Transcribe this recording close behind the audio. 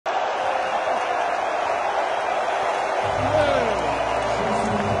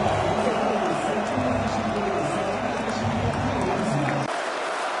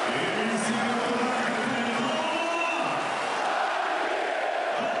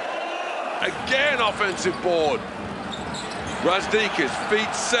Again, offensive board. Gasteiz,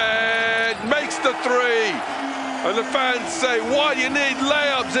 feet set, makes the three. And the fans say, why do you need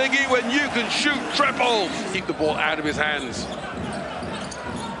layups, Iggy, when you can shoot triples? Keep the ball out of his hands.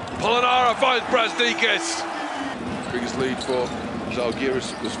 Polonara finds Gasteiz. Biggest lead for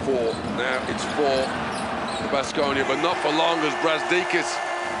Zalgiris was 4. Now it's 4 for Baskonia, but not for long as Gasteiz.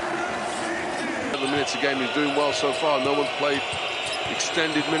 7 minutes a game, he's doing well so far. No one's played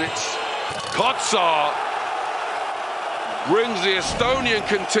extended minutes. Kotsar brings the Estonian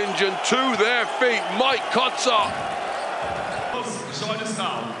contingent to their feet. Mike Kotsar.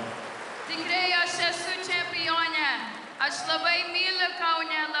 Tikrai aš esu čempionė. Aš labai myliu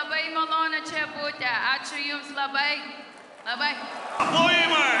Kaune, labai malonu čia būti. Ačiū Jums labai. Labai.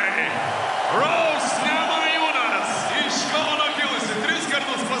 Plojimai! Rose Namajunas iš Kauno kilusi, 3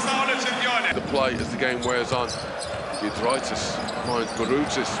 kartus pasaulio čempionė. The play as the game wears on. Giedraitis finds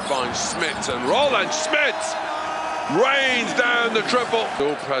Barutis, finds Smits, and Roland Smits rains down the triple.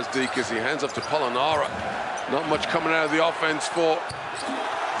 Gasteiz, he hands up to Polonara. Not much coming out of the offense for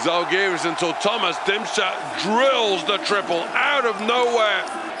Zalgiris until Thomas Dimša drills the triple out of nowhere.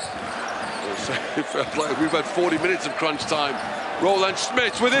 We've had 40 minutes of crunch time. Roland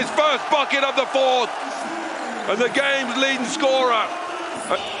Smits with his first bucket of the 4th. And the game's leading scorer.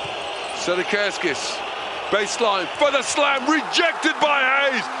 Zalgiris, baseline for the slam, rejected by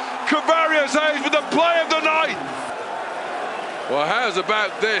Hayes. Kavarius Hayes with the play of the night. Well, how's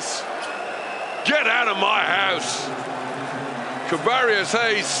about this? Get out of my house. Kavarius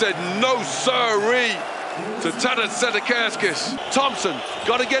Hayes said no sirree to Tadas Zalgiris. Thompson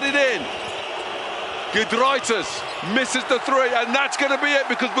got to get it in. Giedraitis misses the 3, and that's going to be it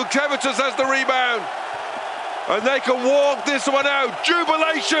because Bukevičius has the rebound. And they can walk this one out.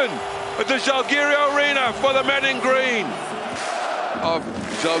 Jubilation at the Zalgiris Arena for the men in green. Of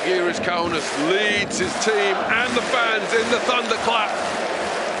Zalgiris Kaunas leads his team and the fans in the thunderclap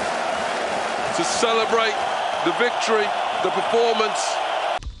to celebrate the victory, the performance,